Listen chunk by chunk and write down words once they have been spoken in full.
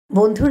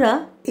বন্ধুরা,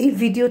 এই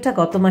ভিডিওটা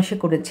গত মাসে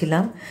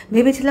করেছিলাম,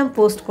 ভেবেছিলাম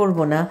পোস্ট করব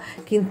না,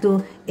 কিন্তু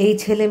এই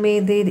ছেলে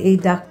মেয়েদের, এই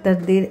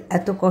ডাক্তারদের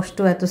এত কষ্ট,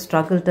 এত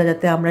স্ট্রাগলটা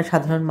যাতে আমরা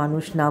সাধারণ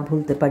মানুষ না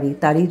ভুলতে পারি,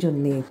 তারই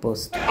জন্য এই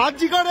পোস্ট।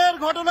 আজিকারের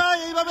ঘটনা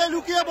এইভাবে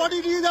লুকিয়ে বডি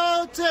নিয়ে যাওয়া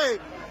হচ্ছে।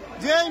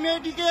 যে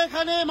মেয়েটিকে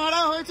এখানে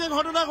মারা হয়েছে,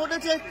 ঘটনা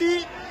ঘটেছে একটি,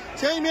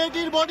 সেই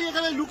মেয়েটির বডি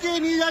এখানে লুকিয়ে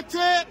নিয়ে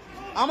যাচ্ছে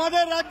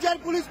আমাদের রাজ্যের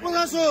পুলিশ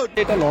প্রশাসন।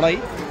 এটা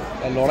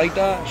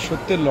লড়াইটা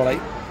সত্যের লড়াই,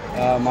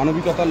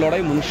 মানবিকতার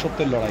লড়াই,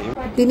 মনুষ্যত্বের লড়াই।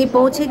 তিনি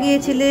পৌঁছে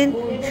গিয়েছিলেন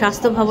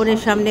স্বাস্থ্য ভবনের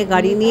সামনে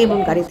গাড়ি নিয়ে এবং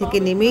গাড়ি থেকে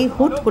নেমেই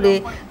হুট করে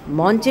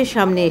মঞ্চের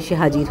সামনে এসে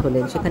হাজির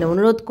হলেন। সেখানে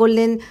অনুরোধ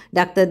করলেন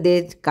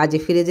ডাক্তারদের কাজে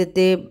ফিরে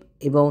যেতে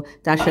এবং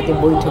তার সাথে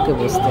বৈঠকে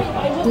বসতে।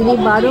 তিনি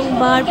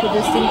বারংবার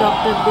প্রোটেস্টিং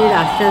ডক্টরদের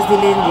আশ্বাস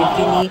দিলেন যে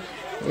তিনি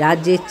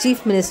রাজ্যের চিফ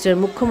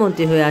মিনিস্টার,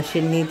 মুখ্যমন্ত্রী হয়ে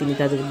আসেননি, তিনি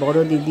তাদের বড়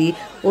দিদি,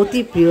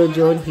 অতি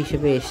প্রিয়জন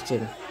হিসেবে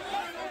এসছেন।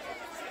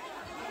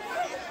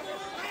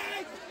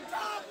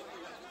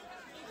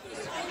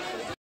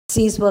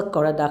 সিজ ওয়ার্ক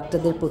করা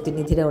ডাক্তারদের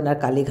প্রতিনিধিরা ওনার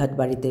কালীঘাট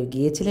বাড়িতে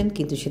গিয়েছিলেন,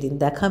 কিন্তু সেদিন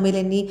দেখা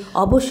মেলেনি।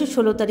 অবশ্য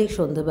 16 তারিখ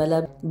সন্ধ্যাবেলা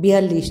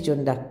 42 জন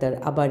ডাক্তার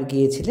আবার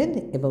গিয়েছিলেন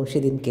এবং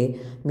সেদিনকে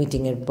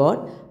মিটিংয়ের পর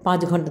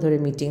 5 ঘন্টা ধরে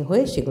মিটিং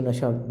হয়ে সেগুলো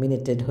সব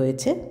মিনিটেড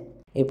হয়েছে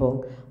এবং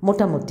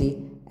মোটামুটি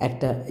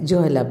একটা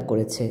জয়লাভ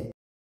করেছে।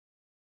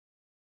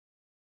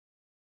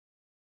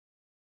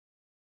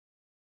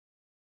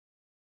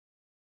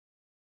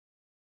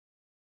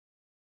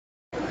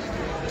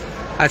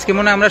 আজকে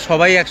মনে হয় আমরা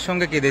সবাই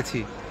একসঙ্গে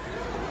কেঁদেছি।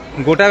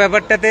 গোটা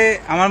ব্যাপারটাতে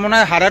আমার মনে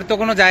হয় হারার তো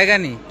কোনো জায়গা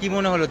নেই। কি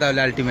মনে হলো তাহলে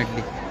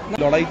আলটিমেটলি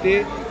লড়াইতে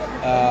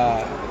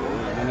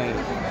মানে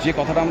যে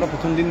কথাটা আমরা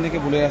প্রথম দিন থেকে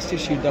বলে আসছি,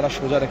 শির দ্বারা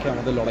সোজা রেখে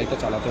আমাদের লড়াইটা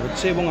চালাতে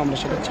হচ্ছে এবং আমরা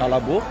সেটা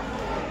চালাবো।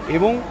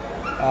 এবং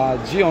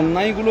যে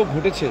অন্যায়গুলো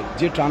ঘটেছে,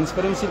 যে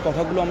ট্রান্সপারেন্সির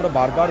কথাগুলো আমরা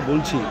বারবার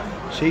বলছি,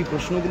 সেই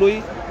প্রশ্নগুলোই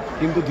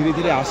কিন্তু ধীরে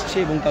ধীরে আসছে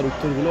এবং তার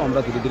উত্তরগুলো আমরা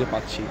ধীরে ধীরে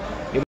পাচ্ছি।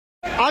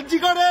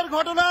 আজিকারের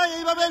ঘটনা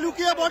এইভাবে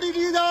লুকিয়ে বডি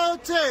নিয়ে যাওয়া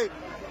হচ্ছে।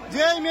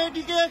 যে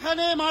মেয়েটিকে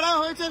এখানে মারা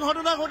হয়েছে,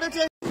 ঘটনা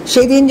ঘটেছে।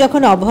 সেদিন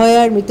যখন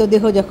অভয়ার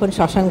মৃতদেহ যখন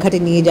শ্মশানঘাটে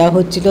নিয়ে যাওয়া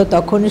হচ্ছিল,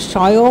 তখন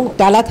স্বয়ং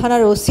টালা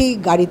থানার ওসি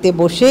গাড়িতে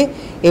বসে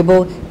এবং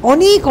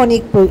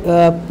অনেক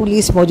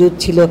পুলিশ মজুদ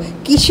ছিল।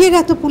 কিসের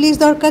এত পুলিশ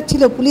দরকার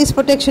ছিল? পুলিশ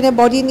প্রোটেকশনে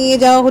বডি নিয়ে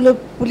যাওয়া হলো,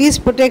 পুলিশ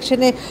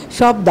প্রোটেকশনে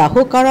সব দাহ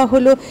করা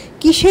হলো।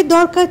 কিসের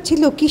দরকার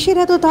ছিল? কিসের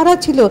এত তাড়া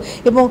ছিল?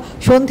 এবং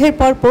সন্ধ্যের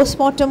পর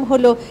পোস্টমর্টম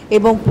হলো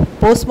এবং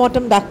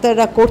পোস্টমর্টম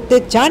ডাক্তাররা করতে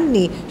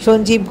চাননি।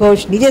 সঞ্জীব ঘোষ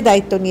নিজে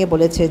দায়িত্ব নিয়ে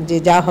বলেছেন যে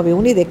যা হবে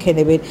উনি দেখে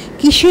নেবেন।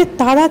 কিসের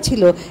তাড়া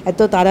ছিল এত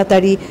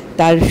তাড়াতাড়ি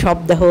তার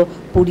শবদেহ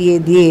পুড়িয়ে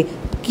দিয়ে?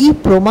 কি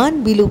প্রমাণ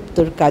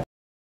বিলুপ্তর কাজ।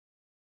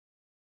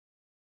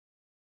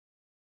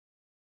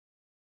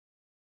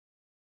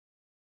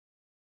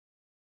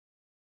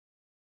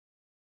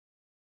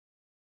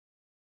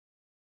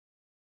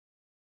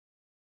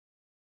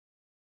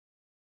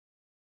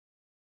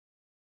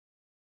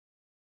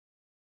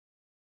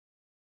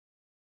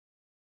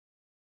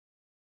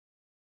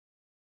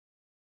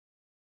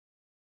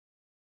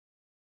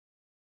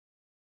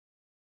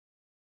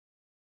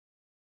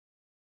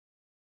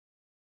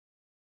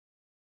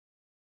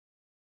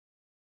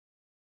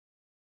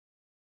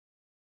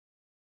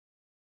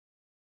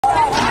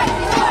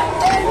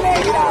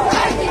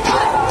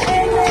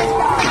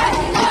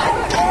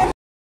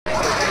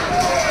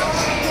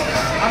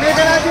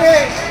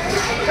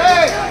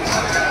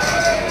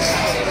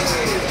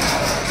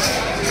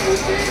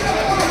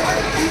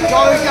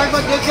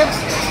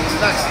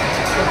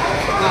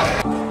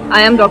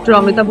 I am Dr.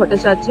 Anita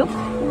G,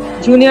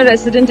 Junior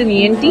Resident in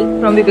ENT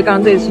from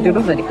the Institute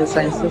of Medical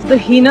Sciences. The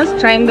heinous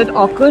crime that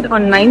occurred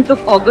on 9th of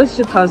August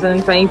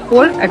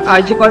 2024 at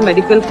Arjikor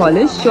Medical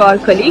College to our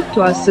colleague, to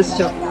our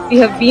sister. We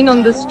have been on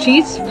the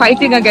streets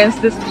fighting against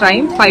this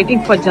crime, fighting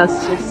for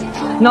justice.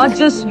 Not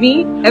just me,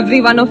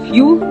 every one of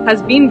you has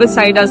been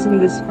beside us in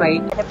this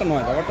fight.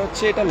 ব্যাপারটা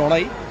হচ্ছে এটা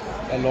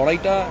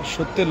লড়াইটা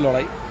সত্যের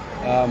লড়াই,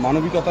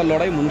 মানবিকতার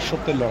লড়াই,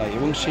 মনুষ্যত্বের লড়াই।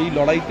 এবং সেই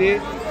লড়াইতে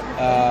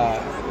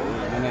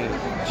মানে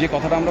যে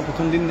কথাটা আমরা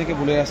প্রথম দিন থেকে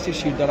বলে আসছি,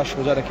 শির দ্বারা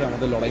সোজা রেখে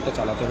আমাদের লড়াইটা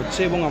চালাতে হচ্ছে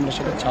এবং আমরা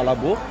সেটা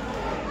চালাবো।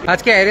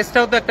 আজকে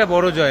অ্যারেস্টটাও তো একটা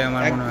বড় জয়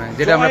আমার মনে হয়,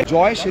 যেটা আমরা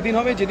জয় সেদিন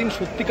হবে যেদিন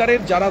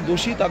সত্যিকারের যারা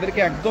দোষী তাদেরকে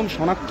একদম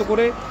শনাক্ত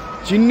করে,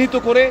 চিহ্নিত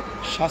করে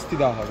শাস্তি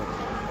দেওয়া হবে।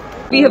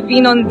 We have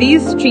been on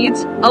these streets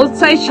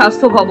outside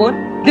Shasthyo Bhawan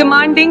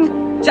demanding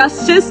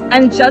justice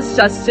and just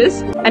justice,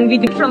 and we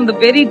did from the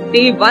very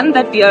day one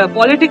that we are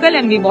political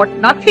and we want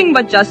nothing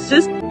but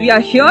justice. We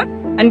are here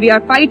and we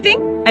are fighting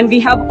and we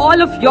have all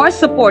of your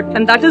support,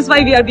 and that is why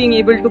we are being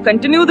able to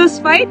continue this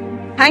fight.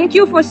 Thank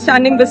you for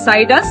standing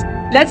beside us.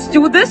 Let's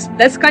do this.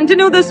 Let's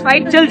continue this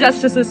fight till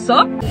justice is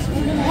served.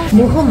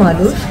 বহু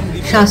মানুষ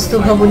স্বাস্থ্য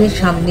ভবনের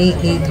সামনে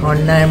এই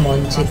ধর্নার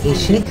মঞ্চে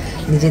এসে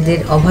নিজেদের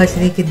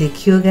অভয়শ্রীকে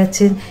দেখিয়েও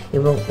গেছেন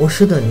এবং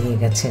ওষুধও নিয়ে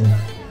গেছেন।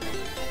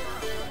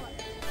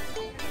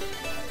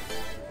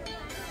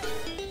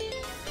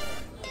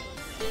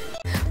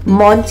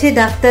 মঞ্চে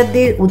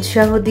ডাক্তারদের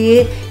উৎসাহ দিয়ে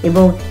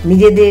এবং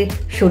নিজেদের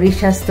শরীর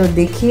স্বাস্থ্য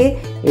দেখিয়ে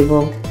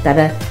এবং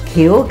তারা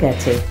খেয়েও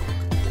গেছে।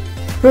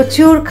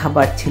 প্রচুর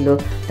খাবার ছিল,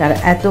 তারা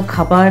এত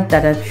খাবার,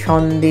 তারা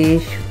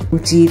সন্দেশ,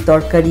 লুচি,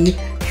 তরকারি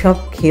সব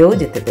খেয়েও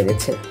যেতে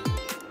পেরেছে।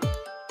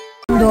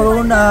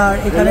 ধরুন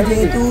এখানে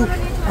যেহেতু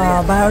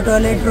বায়ো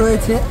টয়লেট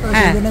রয়েছে,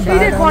 জানেন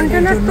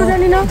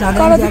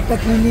যে একটা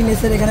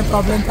ক্লিনলিনেসের এখানে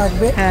প্রবলেম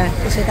থাকবে,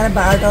 তো সেখানে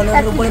বায়ো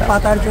টয়লেটের উপরে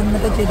পাতার জন্য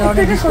তো যে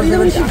ধরনের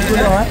ডিসপোজেবল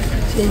টিস্যুগুলো হয়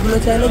সেইগুলো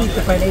চাইলে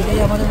দিতে পারেন। এটাই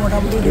আমাদের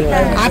মোটামুটি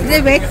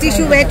আপনাদের wait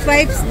tissue, wait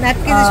pipes,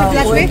 napkin এসব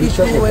লাগবে,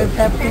 টিস্যু, ওয়েট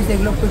ন্যাপকিন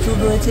এগুলো প্রচুর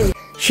রয়েছে।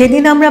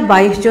 সেদিন আমরা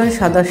 22 জন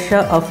সদস্য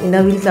of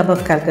ইনারহুইল club of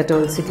Calcutta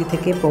old city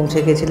থেকে পৌঁছে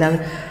গেছিলাম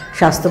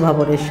স্বাস্থ্য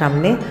ভবনের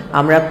সামনে।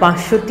 আমরা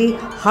 500টি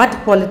হার্ড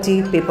কোয়ালিটি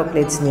পেপার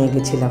প্লেটস নিয়ে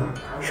গেছিলাম।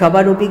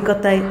 সবার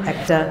অভিজ্ঞতায়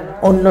একটা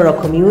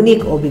অন্যরকম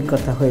ইউনিক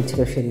অভিজ্ঞতা হয়েছিল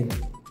সেদিন।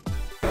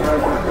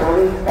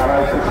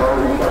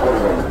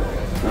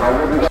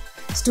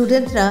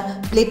 স্টুডেন্টরা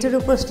প্লেটের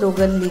উপর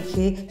স্লোগান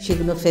লিখে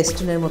সেগুলো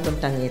ফেস্টুনের মতন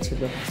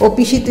টাঙিয়েছিল। ও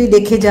পিসি তুই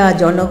দেখে যা,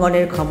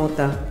 জনগণের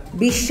ক্ষমতা,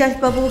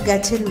 বিশ্বাসবাবু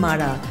গেছেন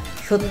মারা,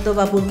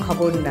 সত্যবাবুর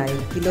খবর নাই,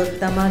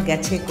 তিলোত্তমা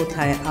গেছে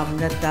কোথায়,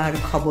 আমরা তার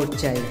খবর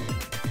চাই।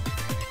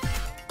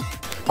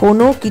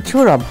 কোনো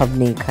কিছুর অভাব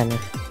নেই এখানে।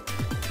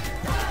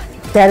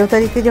 13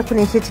 তারিখে যখন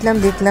এসেছিলাম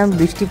দেখলাম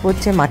বৃষ্টি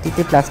পড়ছে,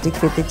 মাটিতে প্লাস্টিক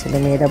পেতে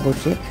ছেলেমেয়েরা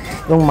বসে,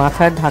 এবং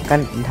মাথার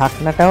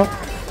ঢাকনাটাও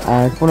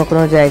কোনো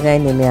কোনো জায়গায়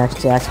নেমে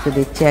আসছে। আজকে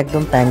দেখছি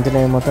একদম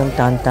প্যান্ডেলের মতন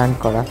টান টান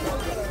করা।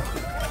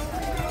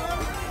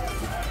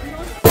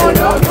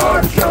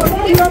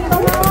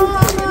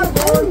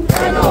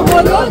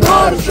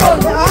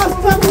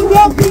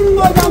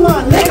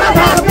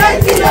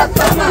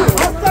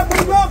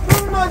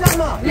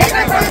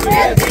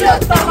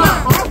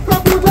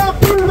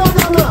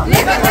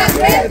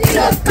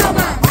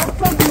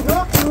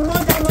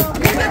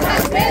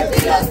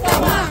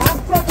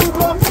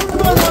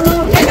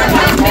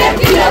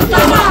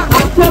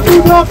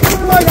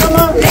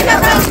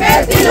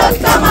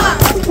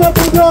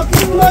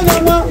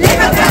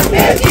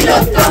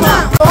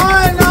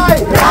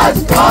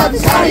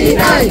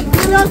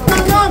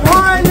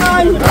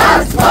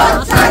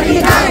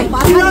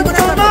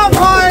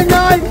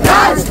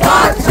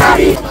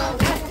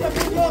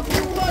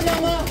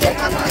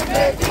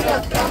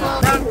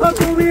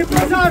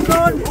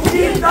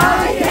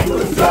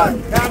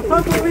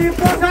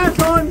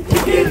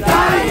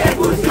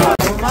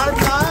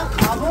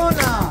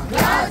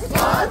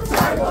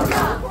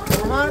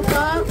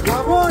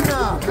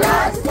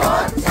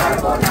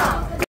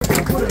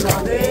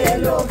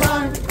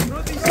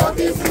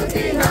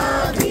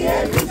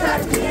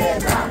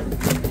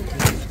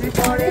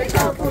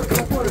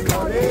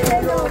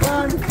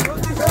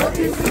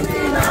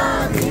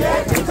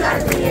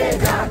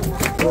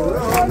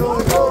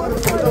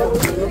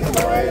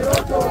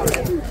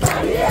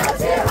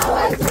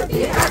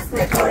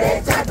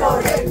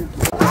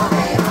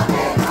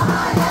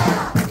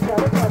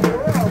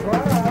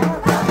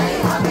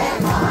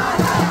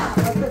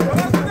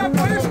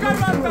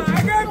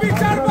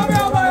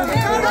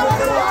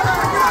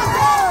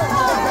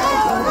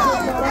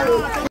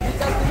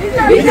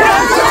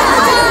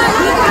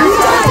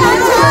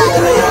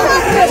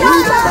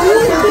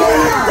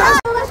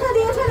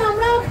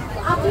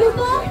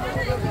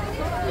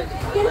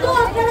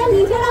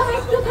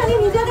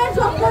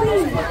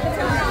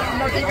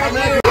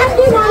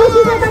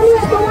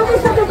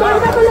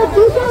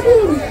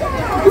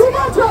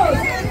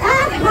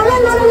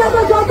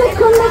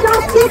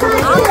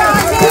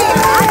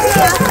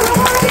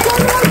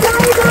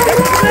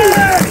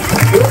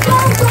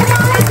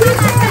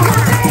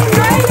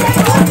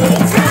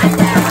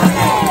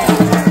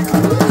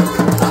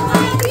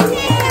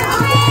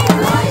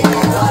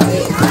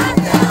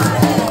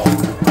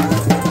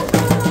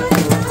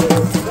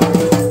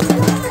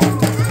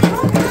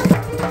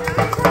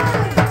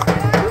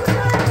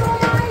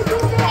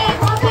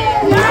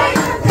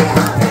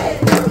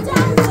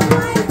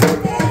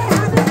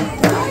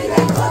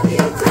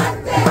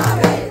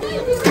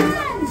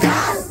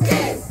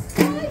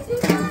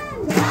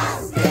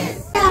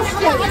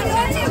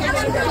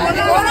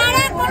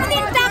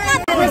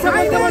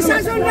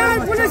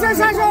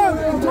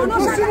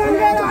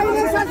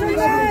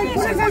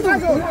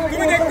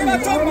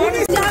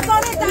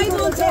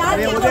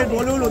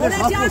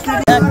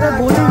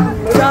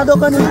 চা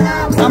দোকানি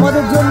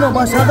আমাদের জন্য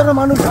বা সাধারণ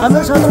মানুষ,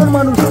 আমরা সাধারণ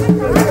মানুষ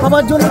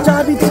সবার জন্য চা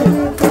দিচ্ছে,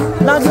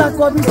 লাখ লাখ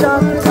কপি চা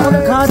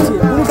আমাদের খাওয়াচ্ছে।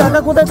 উনি টাকা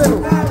কোথায় পেল?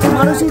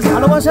 মানসিক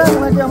ভালোবাসা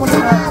ওনাকে আমাদের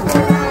খাওয়াচ্ছে।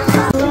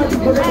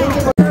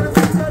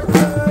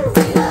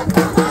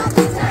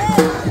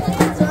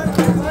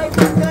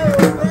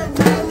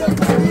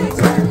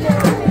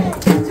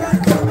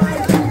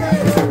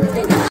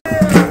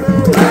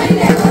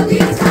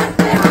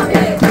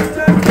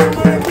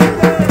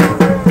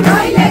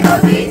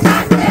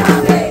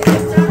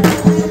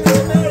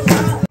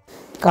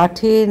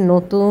 কাঠের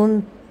নতুন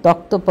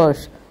তক্তপোষ,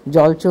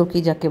 জলচৌকি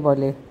যাকে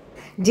বলে,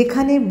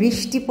 যেখানে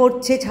বৃষ্টি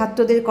পড়ছে,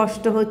 ছাত্রদের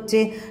কষ্ট হচ্ছে,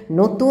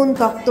 নতুন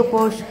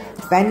তক্তপোষ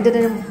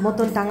প্যান্ডেলের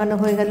মতন টাঙানো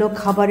হয়ে গেল।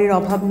 খাবারের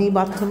অভাব নেই,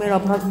 বাথরুমের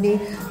অভাব নেই,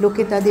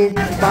 লোকে তাদের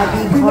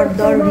বাড়ি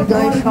ঘরদর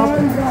হৃদয়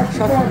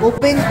সব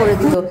ওপেন করে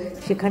দিল।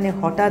 সেখানে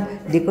হঠাৎ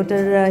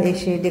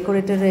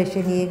ডেকোরেটররা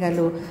এসে নিয়ে গেল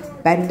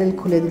প্যান্ডেল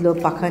খুলে দিল,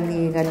 পাখা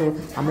নিয়ে গেল,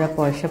 আমরা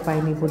পয়সা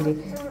পাইনি বলে।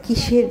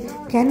 কিসের,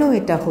 কেন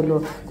এটা হলো?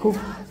 খুব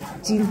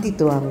চিন্তিত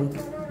আমি।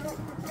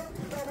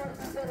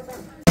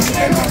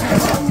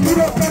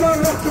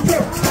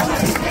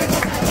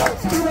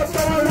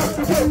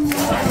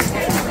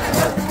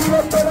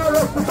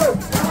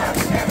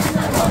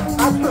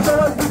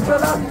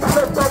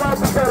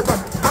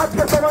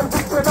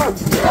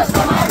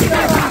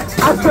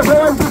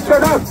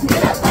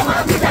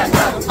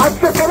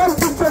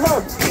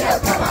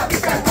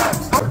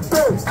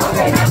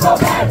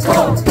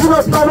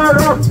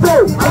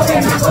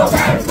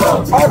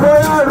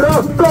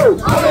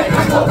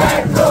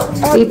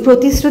 এই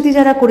প্রতিশ্রুতি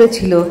যারা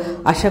করেছিল,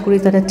 আশা করি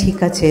তারা ঠিক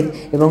আছেন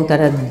এবং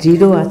তারা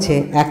দৃঢ় আছে,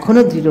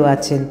 এখনো দৃঢ়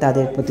আছেন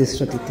তাদের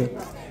প্রতিশ্রুতিতে।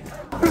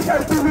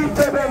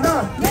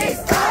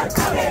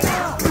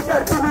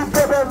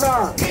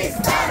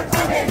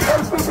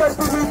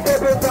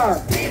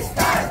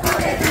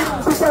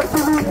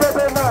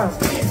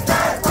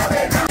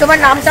 তোমার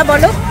নামটা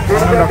বলো।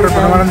 ডক্টর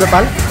প্রণবানন্দ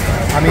পাল।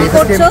 আমি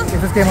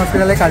এসএসকেএম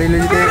হসপিটালে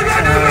কার্ডিওলজিতে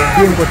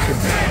ডিএম করছি।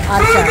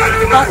 আচ্ছা,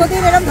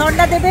 কতদিন এরকম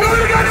ধর্ণা দেবে?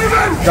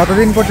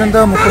 যতদিন পর্যন্ত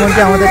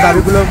মুখ্যমন্ত্রী আমাদের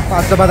দাবিগুলো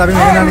 5 দফা দাবি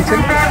মেনে না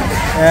নিচ্ছেন,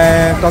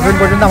 ততদিন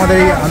পর্যন্ত আমাদের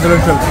এই আন্দোলন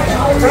চলবে।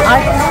 আর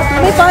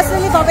তুমি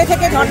পার্সোনালি কবে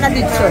থেকে ধর্ণা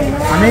দিচ্ছ?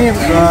 আমি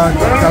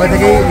কবে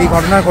থেকে এই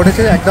ঘটনা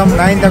ঘটেছে একদম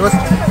 9th আগস্ট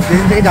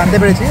যেদিন থেকে জানতে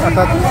পেরেছি,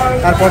 অর্থাৎ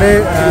তারপরে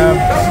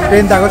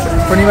 10th আগস্ট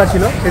শনিবার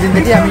ছিল, সেদিন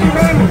থেকেই আমি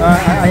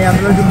এই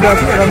আন্দোলনে যুক্ত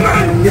আছি। এবং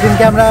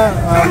যেদিনকে আমরা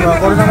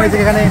করোনাময়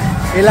থেকে এখানে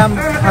এলাম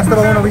স্বাস্থ্য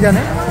ভবন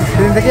অভিযানে,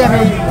 সেদিন থেকেই আমি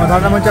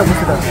ধর্ণা মঞ্চে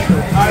উপস্থিত আছি।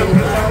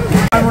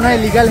 আমার মনে হয়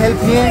লিগাল হেল্প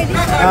নিয়ে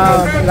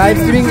লাইভ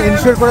স্ট্রিমিং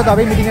ইনশিওর করে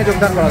তবেই মিটিংয়ে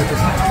যোগদান করা উচিত।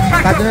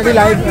 তার জন্য যদি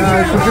লাইভ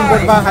সুপ্রিম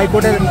কোর্ট বা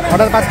হাইকোর্টের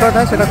অর্ডার পাস করা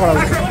হয় সেটা করা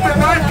উচিত।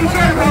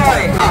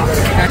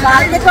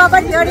 কালকে তো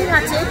আবার হিয়ারিং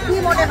আছে, কি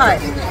মনে হয়?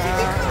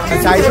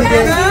 চাইছি যে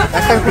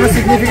একটা কোনো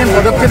সিগনিফিকেন্ট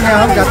পদক্ষেপ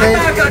নেওয়া হোক, যাতে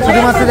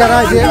শুধুমাত্র যারা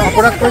যে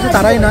অপরাধ করেছে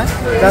তারাই নয়,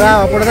 যারা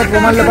অপরাধের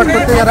প্রমাণ লোপাট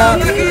করতে যারা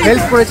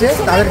হেল্প করেছে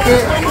তাদেরকে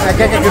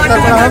একে একে গ্রেফতার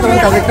করা হোক। এবং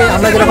তাদেরকে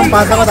আমরা যেরকম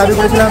 5 দফা দাবি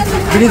করেছিলাম,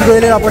 বিনীত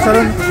গোয়েলের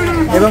অপসারণ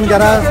এবং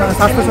যারা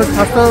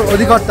স্বাস্থ্য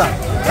অধিকর্তা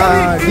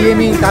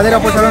ডিএমই তাদের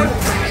অপসারণ,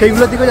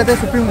 সেইগুলোর দিকেও যাতে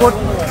সুপ্রিম কোর্ট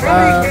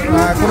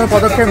কোনো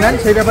পদক্ষেপ নেন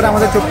সেই ব্যাপারে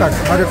আমাদের চোখ থাকে,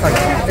 নজর থাকে।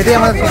 এটাই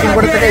আমাদের সুপ্রিম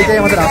কোর্টের থেকে, এটাই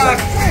আমাদের আশা।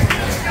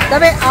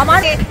 তবে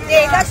আমার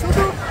এটা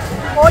শুধু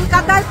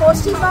কলকাতার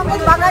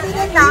পশ্চিমবঙ্গের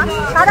বাঙালিদের না,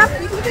 সারা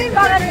পৃথিবীর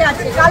বাঙালি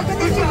আছে। কালকে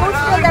দেখছি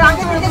মুসলিমদের,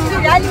 আগের দিন দেখছি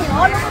র্যালি,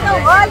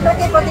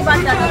 লোকের প্রতিবাদ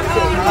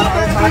জানাচ্ছে।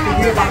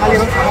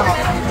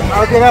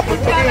 ভারতীয়রা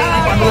প্রত্যেকেই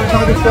আন্দোলনের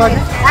সঙ্গে যুক্ত আছে,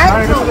 কারণ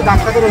এটা শুধু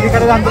ডাক্তারদের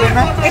অধিকারের আন্দোলন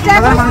না,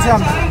 সাধারণ মানুষের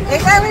আন্দোলন।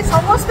 এটা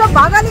সমস্ত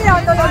বাঙালির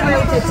আন্দোলন হয়ে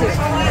উঠেছে।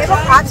 এবং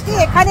আজকে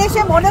এখানে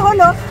এসে মনে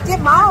হলো যে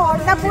মা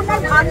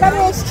অন্নপূর্ণার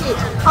ভান্ডারে এসছি।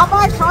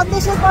 খাবার,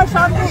 সন্দেশের পর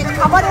সন্দেশ,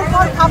 খাবারের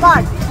পর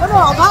খাবার, কোনো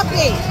অভাব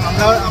নেই।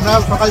 আমরা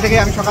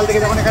আমি সকাল থেকে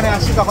যখন এখানে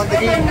আসছি তখন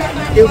থেকেই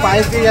কেউ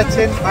পায়েস দিয়ে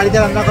যাচ্ছেন বাড়িতে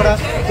রান্না করা,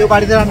 কেউ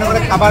বাড়িতে রান্না করে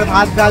খাবার,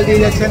 ভাত ডাল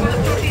দিয়ে যাচ্ছেন।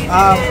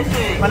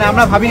 মানে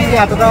আমরা ভাবিনি যে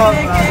এতটা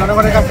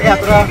জনগণের কাছ থেকে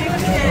এতটা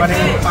মানে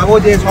পাবো,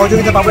 যে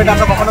সহযোগিতা পাবো, এটা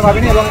আমরা কখনো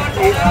ভাবিনি। এবং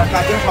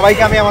তার জন্য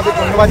সবাইকে আমি আমাদের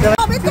ধন্যবাদ জানাই।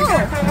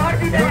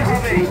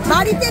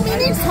 বাড়িতে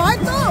মিনিট হয়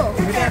তো,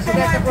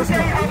 সেটা একটা প্রশ্ন।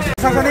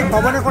 প্রশাসনিক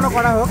ভবনে কোনো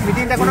করা হোক,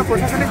 মিটিংটা কোনো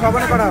প্রশাসনিক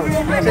ভবনে করা হোক,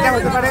 সেটা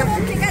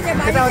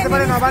হতে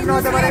পারে নবান্ন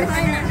হতে পারে,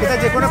 সেটা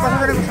যে কোনো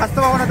প্রশাসনিক স্বাস্থ্য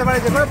ভবন হতে পারে,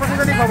 যে কোনো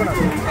প্রশাসনিক ভবন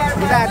হবে,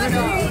 এটা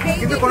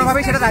কিন্তু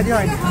কোনোভাবেই সেটা রাজি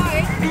হয়নি।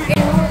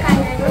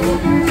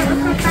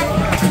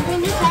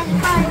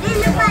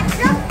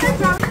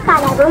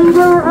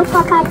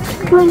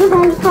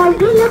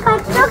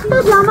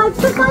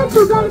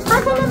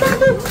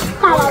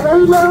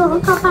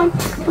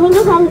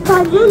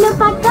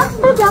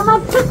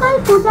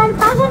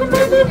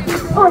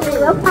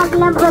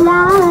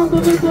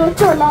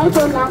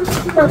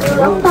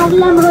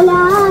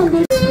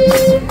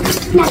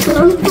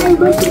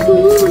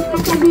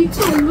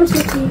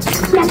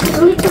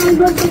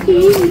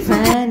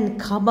 ফ্যান,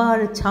 খাবার,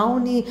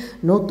 ছাউনি,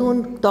 নতুন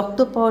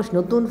তক্তপোষ,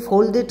 নতুন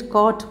ফোল্ডেড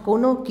কট,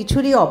 কোনো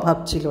কিছুরই অভাব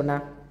ছিল না।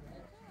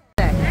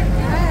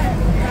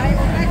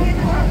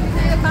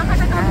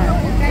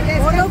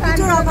 কোনো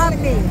কিছুর অভাব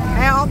নেই।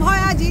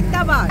 অভয়া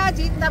জিন্দাবাদ,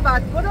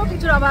 জিন্দাবাদ, কোনো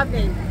কিছুর অভাব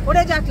নেই।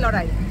 করে যাক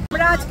লড়াই।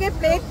 আমরা আজকে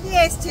প্লেট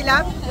নিয়ে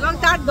এসেছিলাম এবং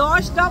তার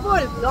 10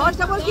 ডবল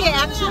কি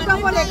 100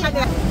 ডবল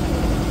এখানে।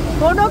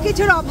 কোনো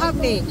কিছুর অভাব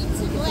নেই।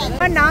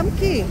 আপনার নাম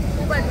কি?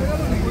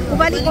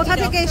 কুবালি। কোথা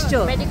থেকে এসছো?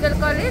 Medical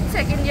college,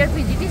 second year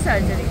PGT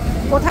surgery.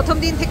 প্রথম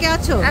দিন থেকে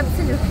আছো?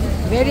 অ্যাবসলিউটলি।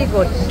 Very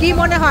good. কি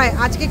মনে হয়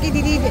আজকে কি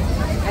দিদি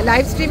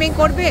লাইভ স্ট্রিমিং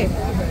করবে?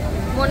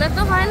 মনে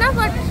তো হয় না,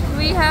 but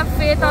we have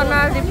faith on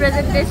our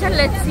representation.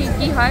 Let's see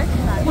কি হয়।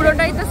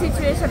 পুরোটাই তো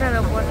সিচুয়েশনের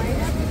উপর।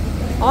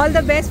 All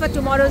the best for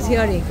tomorrow's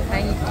hearing.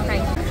 Thank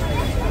you.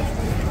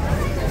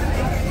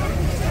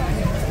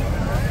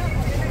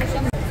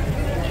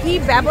 কি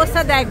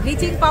ব্যবস্থা দেয়,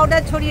 ব্লিচিং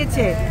পাউডার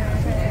ছড়িয়েছে,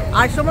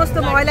 আর সমস্ত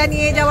ময়লা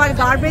নিয়ে যাওয়ার,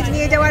 গার্বেজ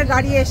নিয়ে যাওয়ার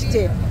গাড়ি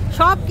এসছে,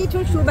 সব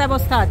কিছুর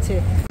সুব্যবস্থা আছে।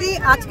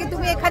 আজকে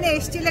তুমি এখানে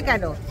এসেছিলে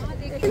কেন?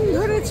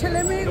 ধরে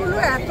ছেলে মেয়েগুলো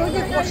এত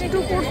যে কষ্ট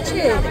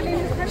করছে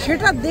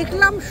সেটা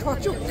দেখলাম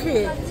সচক্ষে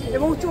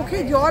এবং চোখে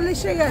জল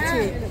এসে গেছে।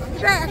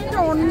 এটা একটা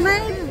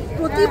অন্যায়ের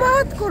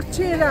প্রতিবাদ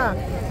করছে এরা,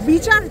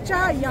 বিচার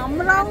চাই।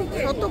 আমরাও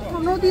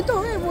শতপ্রণোদিত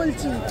হয়ে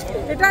বলছি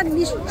এটা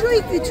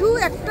নিশ্চয়ই কিছু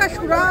একটা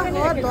সুরা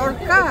হওয়া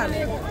দরকার,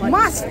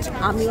 মাস্ট।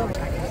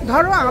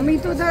 ধরো আমি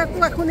তো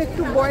এখন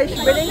একটু বয়স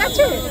বেড়ে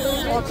গেছে,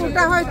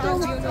 অতটা হয়তো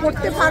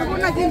করতে পারবো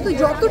না, কিন্তু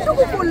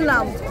যতটুকু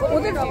করলাম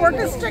ওদের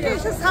প্রটেস্টটাকে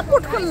এসে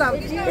সাপোর্ট করলাম,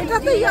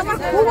 এটাতেই আমার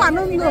খুব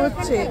আনন্দ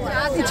হচ্ছে।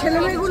 এই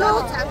ছেলেমেয়েগুলো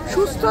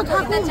সুস্থ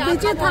থাকুক,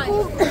 বেঁচে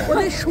থাকুক,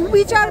 ওদের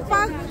সুবিচার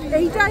পাক,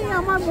 এইটাই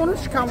আমার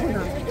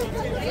মনস্কামনা।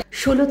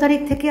 16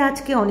 তারিখ থেকে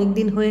আজকে অনেক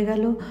দিন হয়ে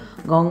গেল,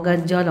 গঙ্গার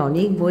জল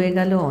অনেক বয়ে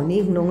গেল,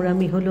 অনেক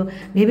নোংরামি হলো।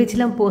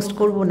 ভেবেছিলাম পোস্ট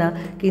করব না,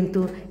 কিন্তু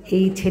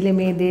এই ছেলে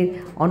মেয়েদের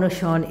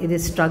অনশন,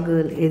 এদের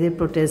স্ট্রাগল, এদের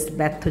প্রোটেস্ট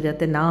ব্যর্থ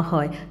যাতে না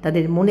হয়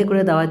তাদের মনে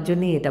করে দেওয়ার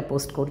জন্যই এটা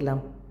পোস্ট করলাম।